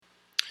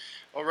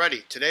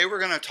Alrighty, today we're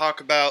going to talk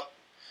about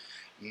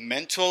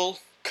mental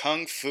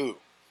kung fu.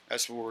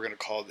 That's what we're going to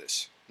call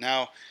this.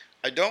 Now,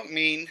 I don't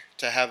mean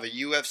to have a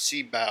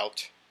UFC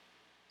bout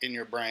in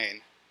your brain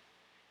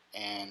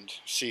and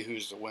see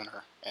who's the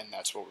winner, and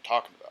that's what we're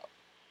talking about.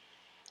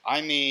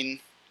 I mean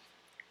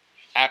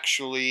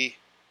actually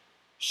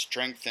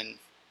strengthen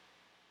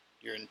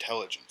your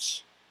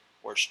intelligence,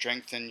 or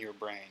strengthen your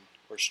brain,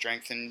 or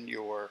strengthen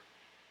your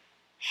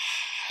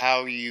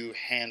how you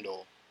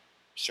handle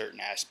certain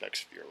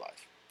aspects of your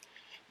life.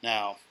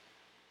 Now,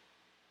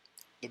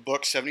 the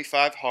book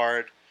 75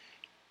 Hard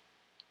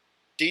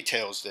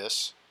details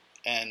this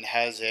and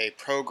has a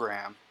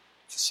program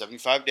for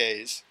 75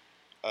 days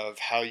of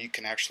how you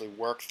can actually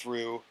work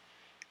through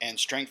and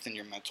strengthen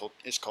your mental.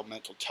 It's called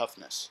mental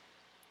toughness.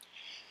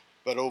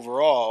 But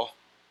overall,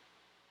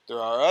 there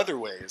are other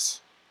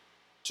ways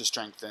to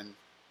strengthen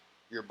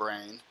your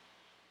brain,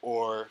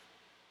 or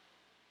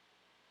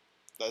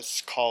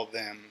let's call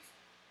them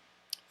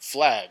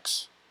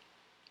flags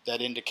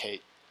that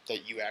indicate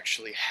that you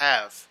actually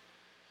have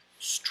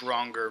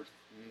stronger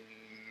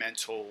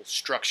mental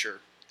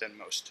structure than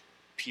most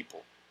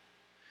people.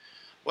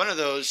 One of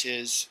those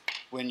is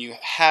when you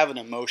have an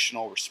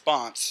emotional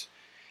response,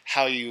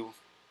 how you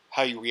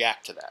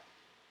react to that.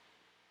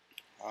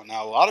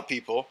 Now, a lot of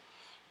people,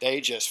 they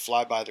just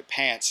fly by their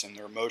pants and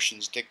their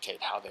emotions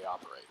dictate how they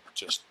operate.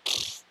 Just,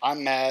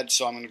 I'm mad,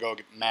 so I'm going to go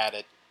get mad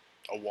at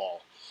a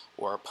wall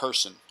or a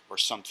person or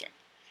something.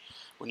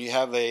 When you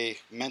have a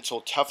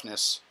mental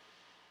toughness,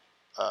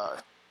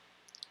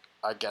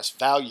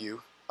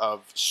 value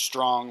of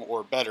strong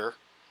or better,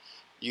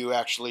 you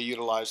actually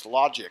utilize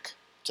logic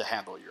to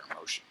handle your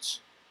emotions.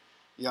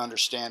 You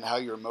understand how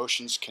your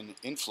emotions can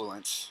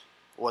influence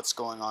what's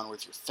going on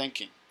with your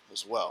thinking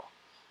as well.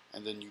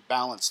 And then you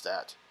balance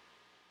that.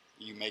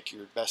 You make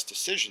your best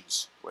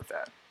decisions with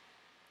that.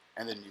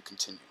 And then you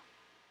continue.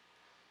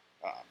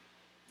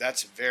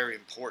 That's very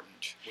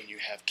important when you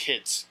have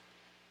kids,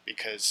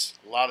 because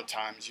a lot of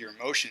times your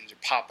emotions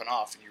are popping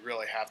off and you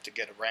really have to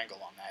get a wrangle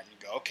on that. And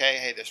you go, okay,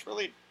 hey, this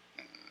really,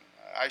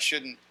 I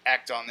shouldn't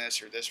act on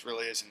this, or this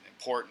really isn't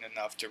important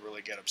enough to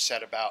really get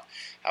upset about.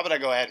 How about I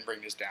go ahead and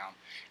bring this down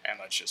and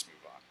let's just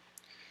move on.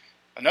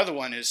 Another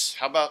one is,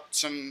 how about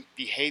some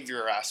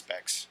behavior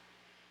aspects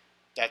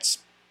that's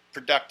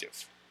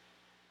productive?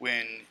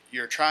 When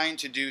you're trying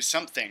to do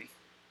something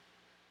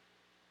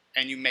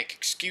and you make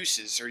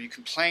excuses or you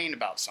complain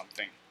about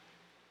something,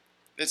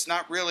 it's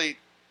not really,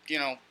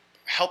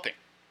 helping.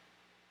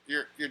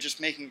 You're just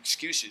making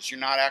excuses. You're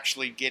not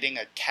actually getting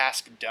a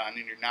task done,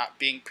 and you're not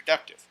being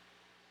productive.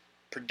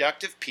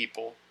 Productive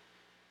people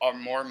are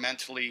more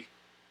mentally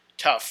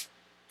tough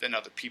than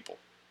other people.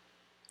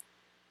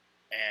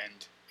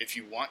 And if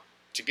you want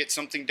to get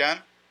something done,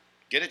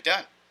 get it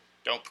done.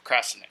 Don't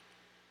procrastinate.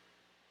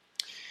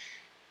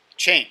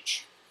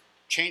 Change.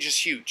 Change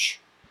is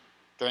huge.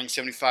 During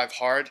 75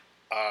 Hard,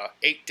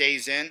 8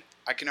 days in,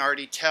 I can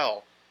already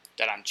tell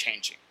that I'm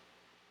changing.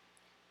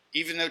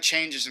 Even though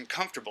change is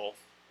uncomfortable,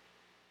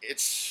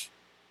 it's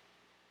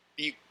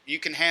you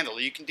can handle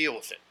it. You can deal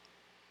with it.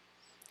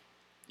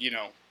 You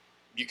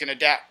can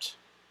adapt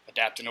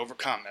and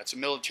overcome. That's a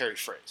military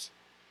phrase.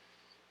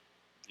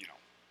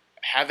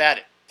 Have at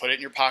it. Put it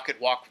in your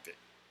pocket. Walk with it.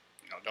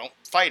 Don't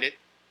fight it.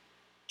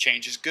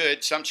 Change is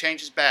good. Some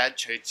change is bad.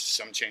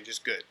 Some change is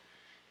good.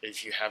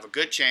 If you have a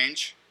good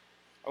change,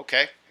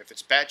 okay. If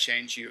it's bad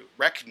change, you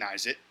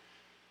recognize it,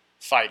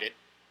 fight it,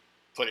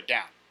 put it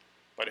down.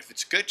 But if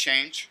it's good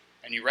change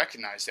and you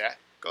recognize that,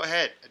 go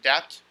ahead,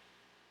 adapt,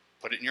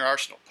 put it in your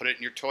arsenal, put it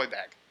in your toy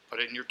bag, put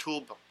it in your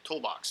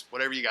toolbox,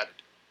 whatever you got to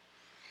do.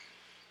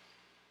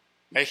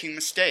 Making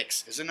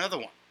mistakes is another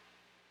one.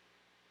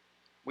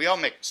 We all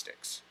make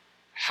mistakes.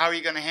 How are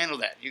you going to handle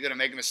that? You're going to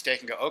make a mistake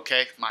and go,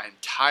 okay, my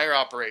entire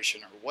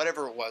operation or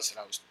whatever it was that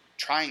I was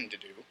trying to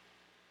do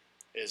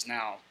is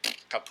now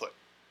kaput.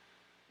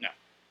 No.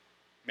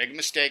 Make a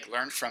mistake,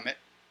 learn from it,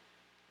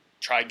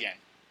 try again.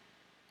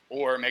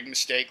 Or make a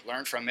mistake,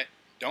 learn from it,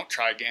 don't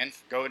try again,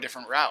 go a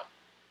different route.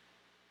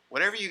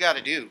 Whatever you got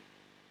to do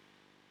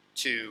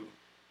to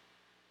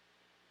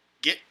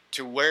get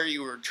to where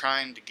you were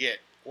trying to get,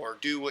 or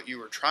do what you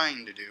were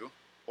trying to do,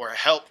 or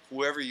help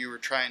whoever you were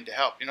trying to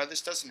help.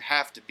 This doesn't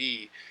have to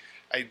be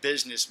a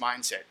business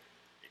mindset.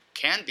 It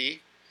can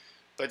be,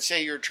 but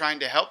say you're trying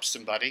to help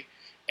somebody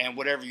and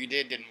whatever you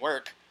did didn't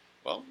work,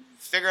 well,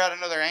 figure out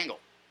another angle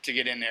to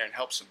get in there and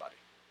help somebody.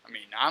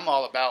 I'm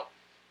all about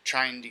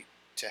trying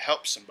to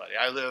help somebody.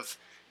 I live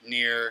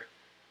near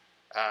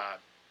a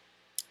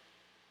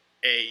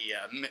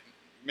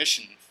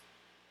mission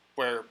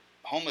where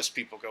homeless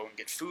people go and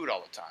get food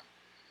all the time.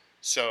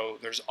 So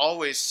there's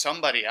always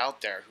somebody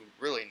out there who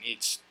really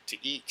needs to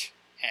eat,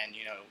 and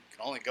you can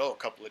only go a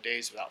couple of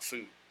days without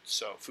food,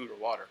 so food or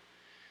water.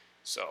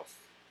 So,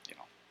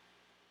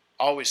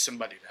 always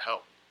somebody to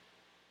help.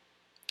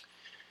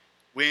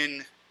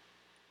 When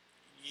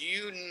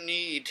you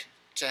need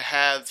to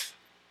have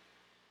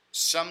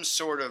some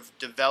sort of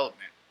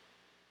development,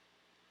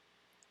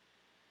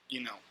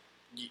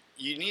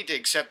 you need to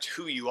accept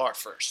who you are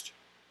first.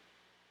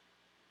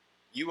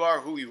 You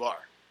are who you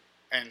are,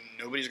 and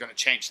nobody's going to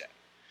change that.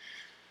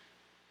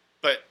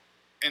 But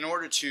in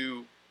order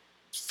to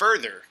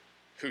further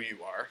who you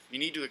are, you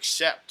need to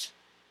accept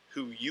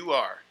who you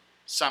are,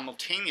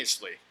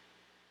 simultaneously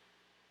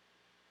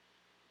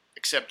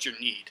accept your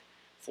need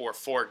for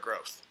forward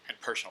growth and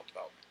personal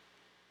development.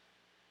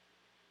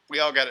 We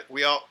all got it.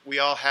 We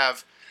all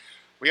have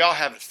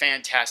a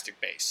fantastic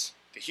base.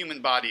 The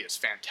human body is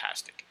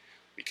fantastic.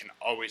 We can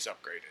always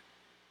upgrade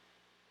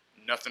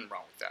it. Nothing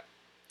wrong with that.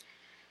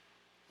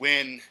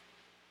 When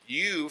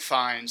you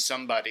find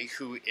somebody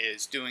who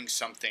is doing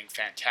something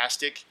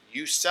fantastic,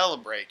 you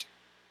celebrate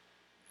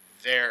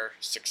their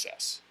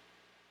success.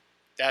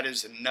 That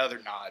is another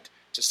nod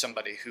to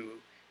somebody who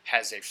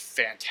has a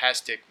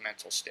fantastic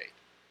mental state.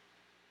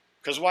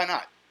 Because why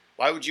not?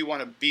 Why would you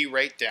want to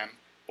berate them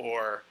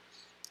or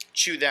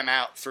chew them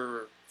out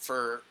for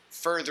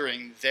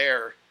furthering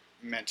their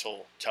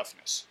mental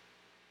toughness?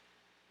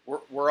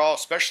 We're all,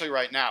 especially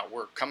right now,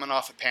 we're coming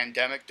off a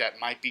pandemic that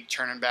might be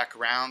turning back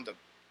around. The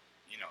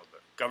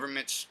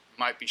governments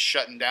might be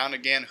shutting down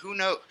again.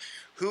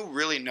 Who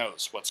really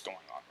knows what's going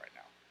on right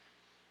now?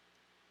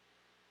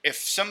 If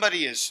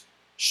somebody is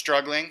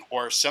struggling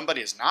or somebody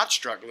is not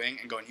struggling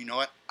and going, you know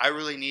what, I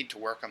really need to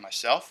work on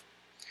myself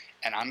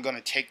and I'm going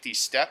to take these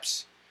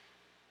steps,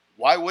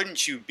 why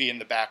wouldn't you be in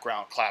the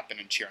background clapping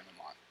and cheering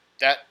them on?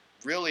 That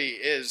really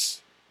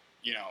is,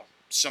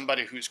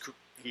 somebody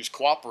who's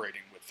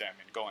cooperating with them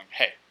and going,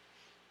 hey,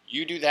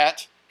 you do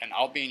that and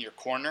I'll be in your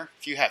corner.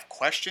 If you have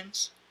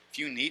questions, if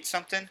you need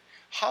something,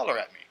 holler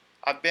at me.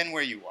 I've been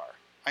where you are.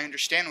 I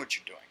understand what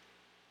you're doing.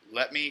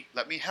 Let me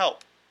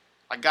help.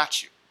 I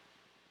got you.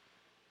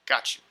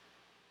 Got you.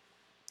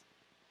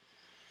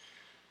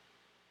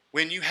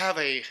 When you have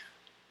a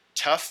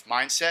tough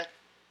mindset,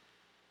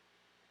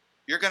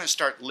 you're going to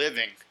start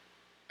living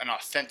an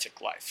authentic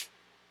life.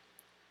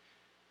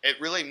 It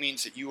really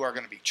means that you are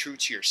going to be true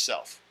to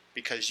yourself,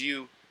 because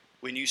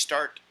when you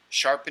start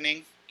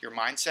sharpening your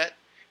mindset,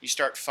 you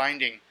start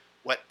finding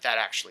what that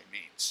actually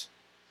means.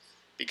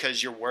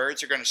 Because your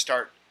words are going to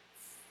start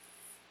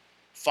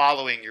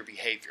following your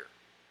behavior.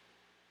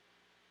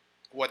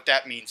 What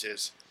that means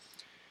is,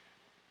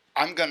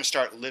 I'm going to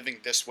start living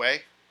this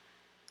way,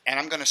 and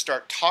I'm going to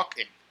start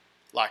talking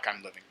like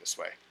I'm living this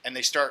way. And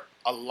they start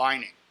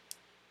aligning.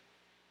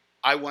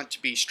 I want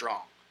to be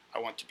strong. I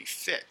want to be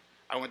fit.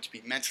 I want to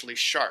be mentally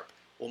sharp.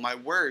 Well, my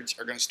words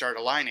are going to start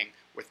aligning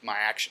with my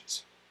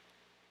actions.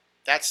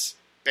 That's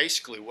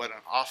basically what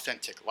an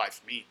authentic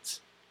life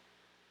means.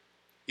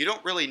 You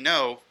don't really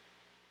know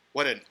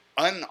what an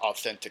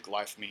unauthentic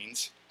life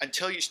means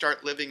until you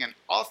start living an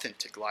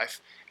authentic life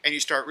and you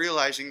start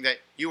realizing that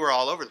you were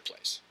all over the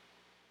place.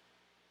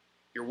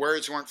 Your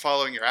words weren't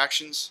following your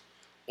actions,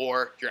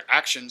 or your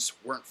actions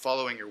weren't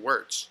following your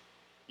words.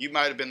 You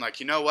might have been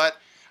like, you know what,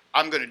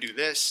 I'm going to do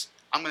this,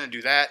 I'm going to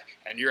do that,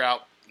 and you're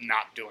out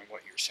not doing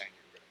what you're saying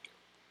you're going to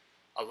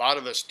do. A lot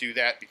of us do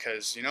that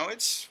because,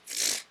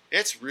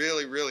 it's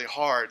really, really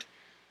hard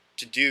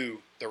to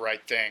do the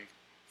right thing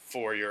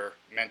for your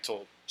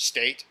mental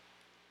state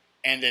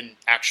and then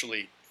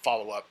actually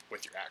follow up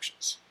with your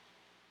actions.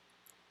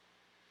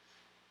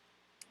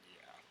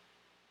 Yeah.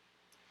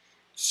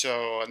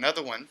 So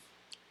another one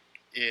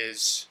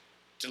is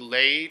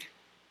delayed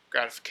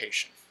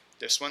gratification.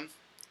 This one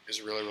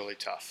is really, really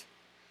tough.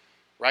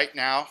 Right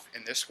now,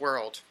 in this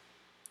world,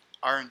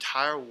 our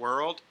entire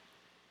world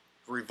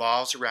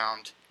revolves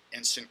around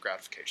instant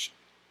gratification.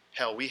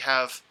 Hell, we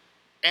have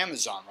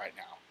Amazon right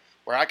now,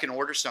 where I can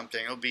order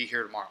something, it'll be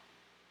here tomorrow.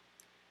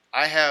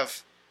 I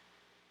have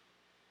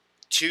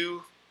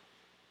 2,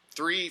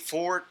 3,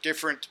 4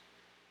 different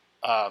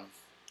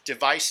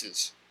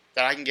devices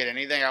that I can get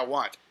anything I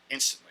want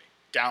instantly.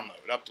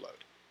 Download,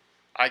 upload.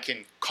 I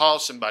can call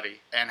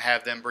somebody and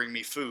have them bring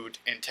me food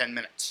in 10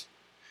 minutes.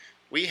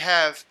 We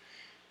have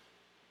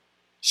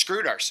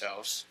screwed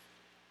ourselves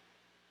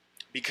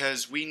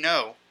because we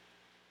know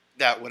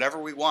that whatever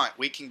we want,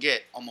 we can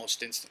get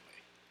almost instantly.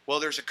 Well,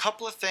 there's a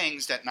couple of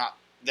things that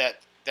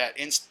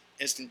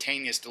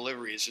instantaneous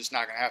delivery is just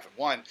not going to happen.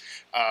 1,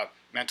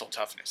 mental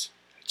toughness.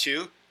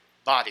 2,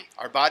 body.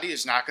 Our body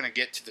is not going to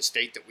get to the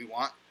state that we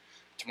want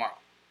tomorrow.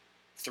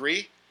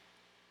 3,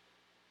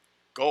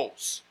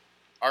 goals.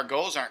 Our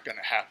goals aren't going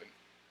to happen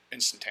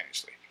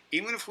instantaneously.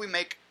 Even if we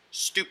make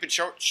stupid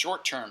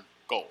short-term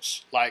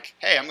goals, like,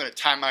 hey, I'm going to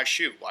tie my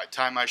shoe. Why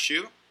tie my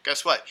shoe?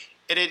 Guess what?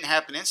 It didn't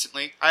happen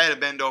instantly. I had to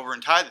bend over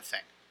and tie the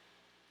thing.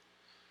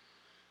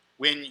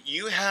 When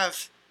you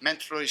have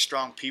mentally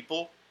strong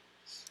people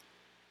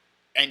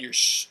and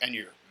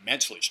you're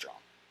mentally strong,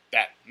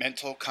 that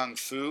mental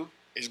KungFu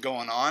is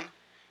going on,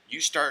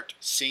 you start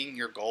seeing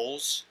your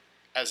goals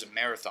as a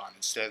marathon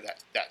instead of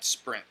that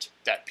sprint,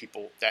 that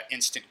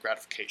instant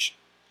gratification.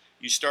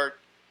 You start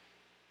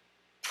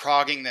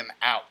progging them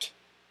out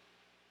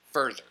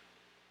further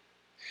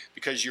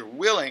because you're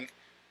willing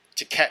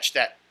to catch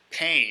that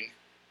pain,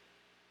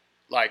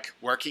 like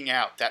working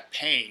out, that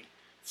pain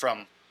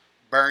from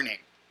burning,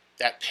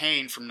 that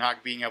pain from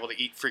not being able to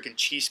eat freaking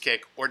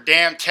cheesecake or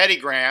damn Teddy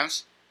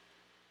Grahams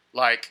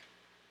like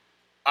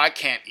I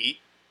can't eat.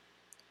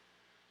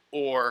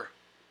 or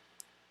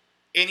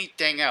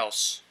anything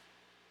else,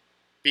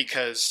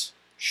 because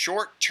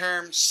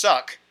short-term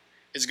suck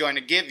is going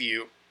to give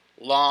you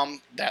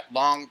that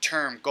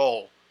long-term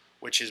goal,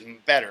 which is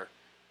better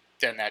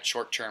than that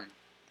short-term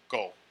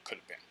goal could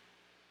have been.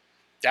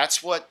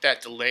 That's what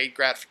that delayed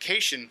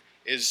gratification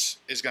is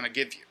going to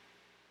give you.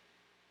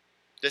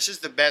 This is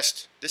the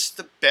best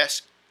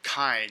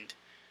kind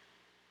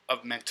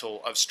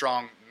of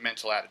strong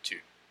mental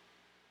attitude.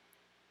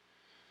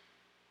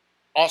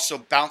 Also,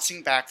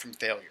 bouncing back from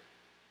failure.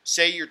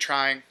 Say you're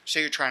trying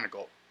a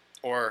goal,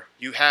 or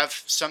you have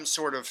some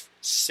sort of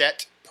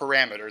set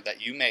parameter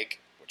that you make,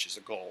 which is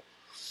a goal,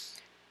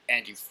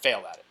 and you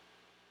fail at it.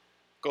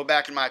 Go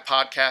back in my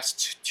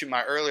podcasts to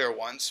my earlier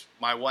ones,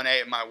 my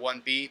 1A and my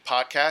 1B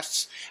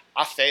podcasts.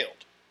 I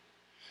failed.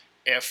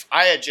 If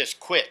I had just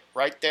quit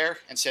right there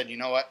and said, you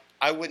know what,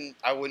 I'm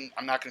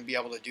not going to be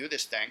able to do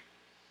this thing.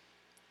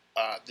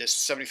 This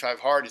 75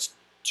 hard is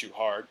too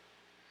hard,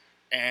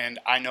 and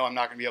I know I'm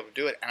not going to be able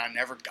to do it, and I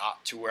never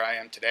got to where I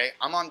am today.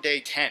 I'm on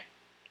day 10.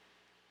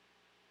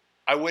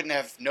 I wouldn't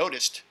have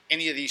noticed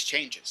any of these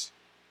changes.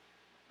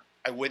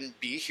 I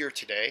wouldn't be here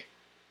today.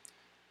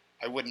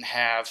 I wouldn't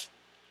have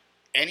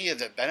any of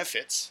the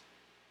benefits.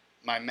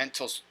 My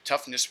mental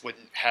toughness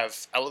wouldn't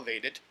have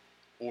elevated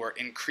or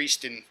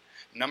increased in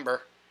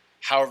number,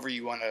 however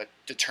you want to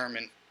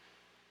determine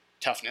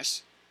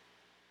toughness.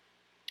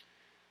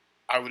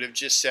 I would have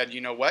just said, you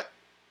know what?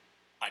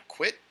 I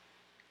quit.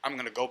 I'm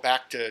going to go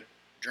back to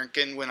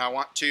drinking when I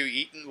want to,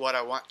 eating what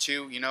I want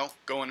to,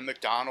 going to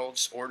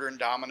McDonald's, ordering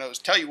Domino's.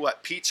 Tell you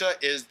what, pizza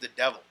is the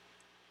devil.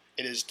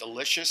 It is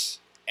delicious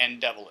and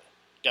devil,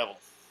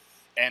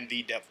 and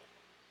the devil.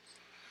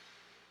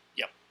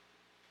 Yep,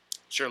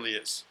 surely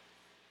is.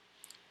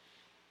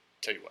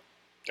 Tell you what,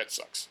 that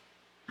sucks.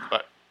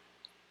 But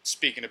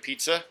speaking of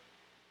pizza,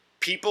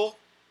 people,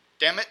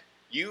 damn it,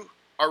 you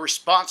are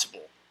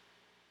responsible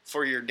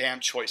for your damn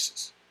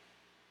choices.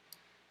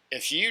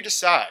 If you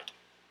decide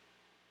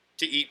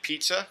to eat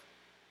pizza,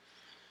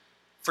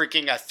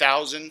 freaking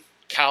 1,000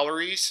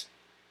 calories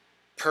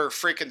per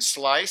freaking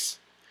slice,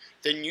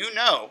 then you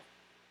know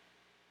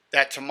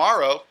that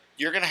tomorrow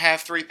you're going to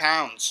have 3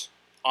 pounds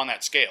on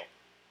that scale,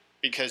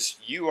 because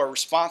you are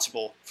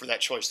responsible for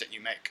that choice that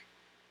you make.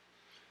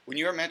 When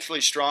you are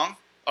mentally strong,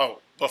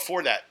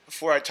 before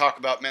I talk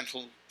about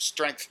mental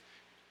strength,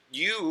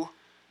 you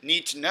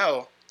need to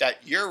know that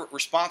you're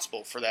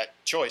responsible for that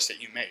choice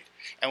that you made.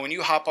 And when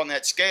you hop on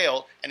that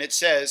scale and it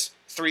says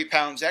 3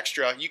 pounds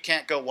extra, you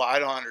can't go, well, I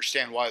don't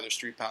understand why there's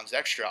 3 pounds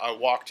extra. I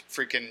walked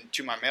freaking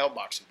to my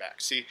mailbox and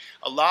back. See,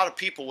 a lot of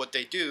people, what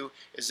they do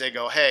is they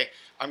go, hey,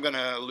 I'm going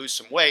to lose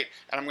some weight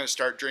and I'm going to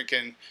start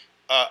drinking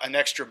an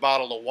extra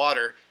bottle of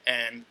water,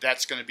 and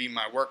that's going to be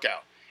my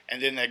workout.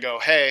 And then they go,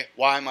 hey,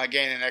 why am I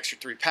gaining an extra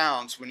 3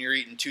 pounds when you're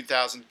eating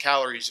 2,000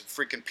 calories of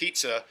freaking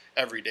pizza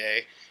every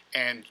day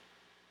and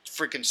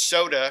freaking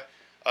soda,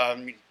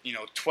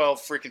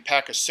 12 freaking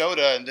pack of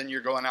soda, and then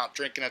you're going out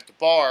drinking at the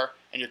bar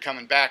and you're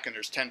coming back and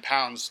there's 10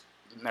 pounds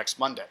the next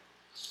Monday.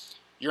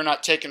 You're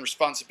not taking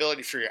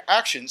responsibility for your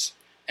actions,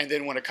 and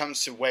then when it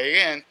comes to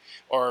weigh in,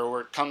 or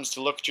when it comes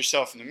to look at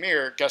yourself in the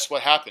mirror, guess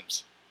what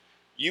happens?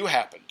 You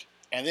happened.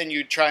 And then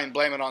you try and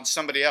blame it on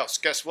somebody else.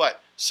 Guess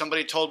what?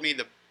 Somebody told me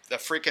the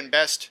freaking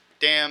best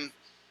damn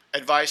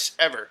advice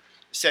ever.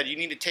 Said you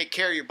need to take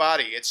care of your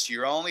body. It's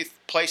your only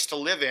place to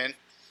live in.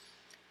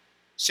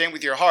 Same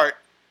with your heart.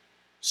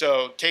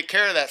 So take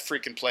care of that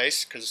freaking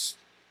place, because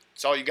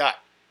it's all you got.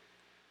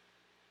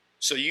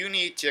 So you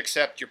need to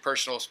accept your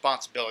personal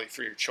responsibility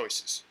for your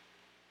choices.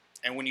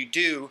 And when you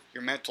do,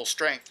 your mental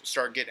strength will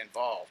start getting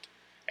involved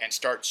and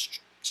start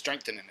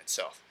strengthening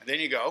itself. And then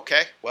you go,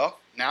 okay, well,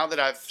 now that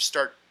I've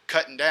started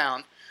cutting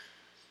down,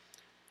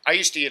 I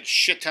used to eat a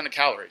shit ton of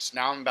calories.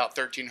 Now I'm about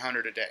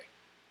 1,300 a day.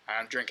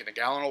 I'm drinking a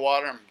gallon of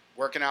water, I'm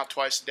working out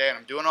twice a day, and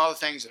I'm doing all the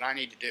things that I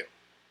need to do.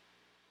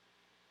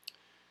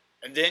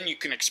 And then you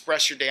can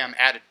express your damn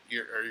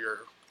attitude,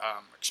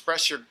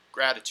 express your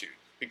gratitude,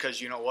 because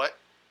you know what?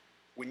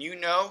 When you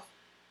know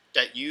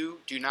that you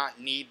do not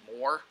need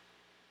more,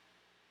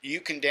 you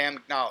can damn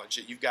acknowledge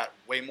that you've got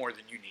way more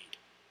than you need.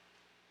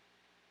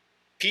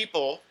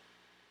 People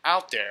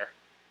out there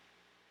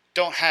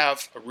don't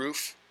have a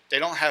roof. They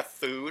don't have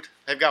food.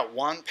 They've got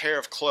one pair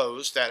of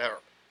clothes that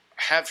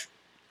have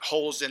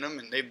holes in them,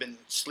 and they've been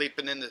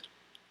sleeping in the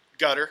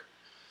gutter.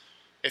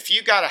 If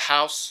you got a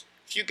house,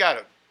 if you got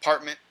an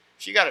apartment,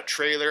 if you got a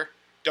trailer,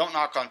 don't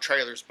knock on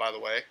trailers, by the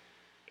way.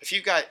 If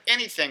you got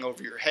anything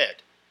over your head,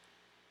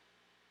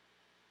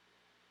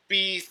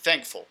 be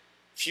thankful.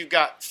 If you've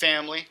got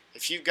family,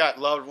 if you've got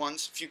loved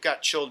ones, if you've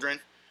got children,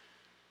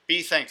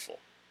 be thankful.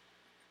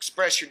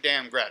 Express your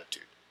damn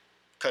gratitude,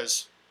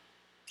 because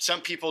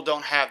some people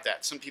don't have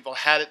that. Some people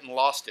had it and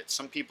lost it.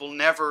 Some people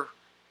never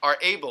are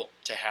able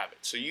to have it.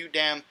 So you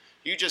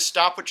just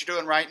stop what you're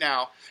doing right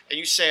now and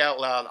you say out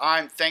loud,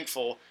 I'm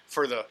thankful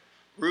for the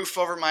roof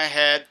over my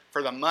head,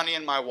 for the money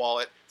in my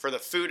wallet, for the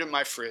food in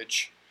my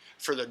fridge,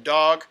 for the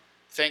dog,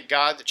 thank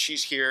God that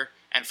she's here,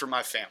 and for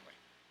my family.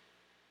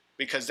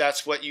 Because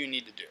that's what you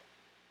need to do.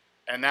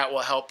 And that will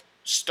help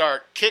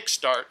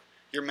kickstart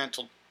your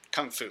mental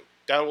kung fu.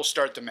 That will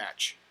start the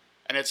match.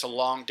 And it's a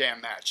long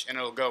damn match, and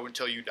it'll go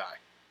until you die.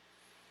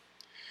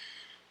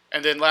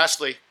 And then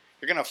lastly,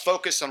 you're going to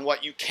focus on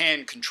what you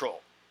can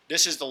control.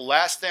 This is the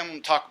last thing I'm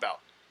going to talk about.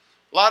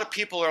 A lot of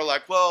people are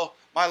like, well,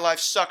 my life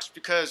sucks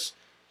because,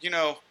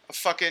 a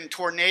fucking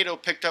tornado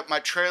picked up my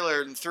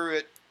trailer and threw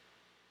it,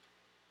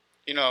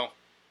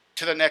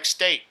 to the next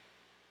state.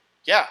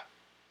 Yeah,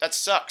 that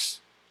sucks.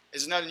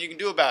 There's nothing you can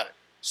do about it.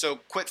 So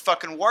quit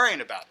fucking worrying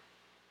about it.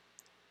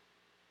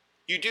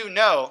 You do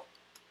know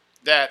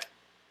that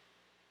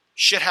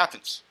shit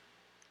happens.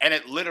 And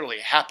it literally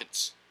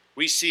happens.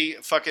 We see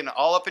fucking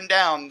all up and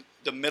down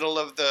the middle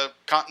of the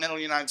continental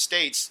United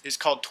States is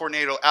called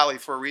Tornado Alley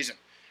for a reason.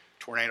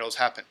 Tornadoes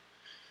happen.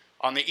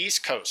 On the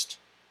East Coast,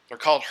 they're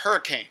called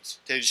hurricanes.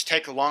 They just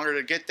take longer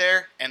to get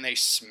there, and they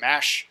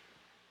smash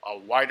a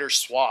wider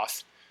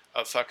swath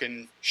of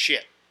fucking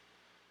shit.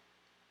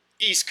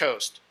 East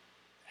Coast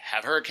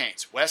have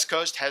hurricanes. West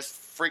Coast has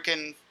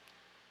freaking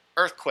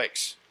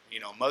earthquakes.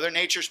 Mother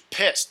Nature's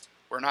pissed.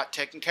 We're not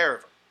taking care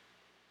of her.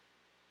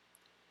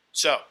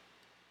 So,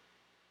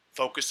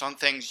 focus on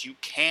things you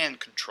can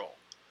control.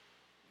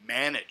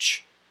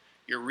 Manage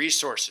your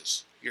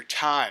resources, your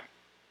time,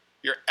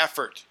 your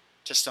effort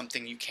to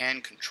something you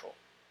can control.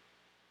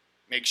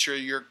 Make sure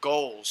your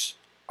goals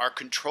are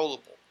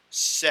controllable.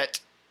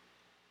 Set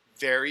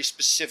very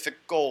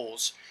specific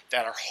goals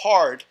that are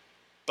hard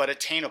but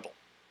attainable.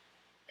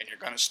 And you're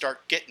going to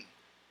start getting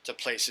to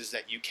places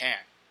that you can.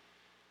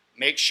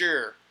 Make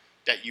sure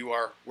that you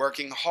are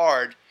working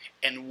hard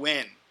and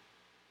win.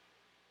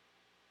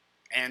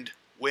 And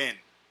win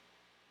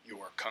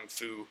your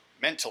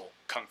mental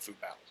kung fu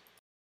battle.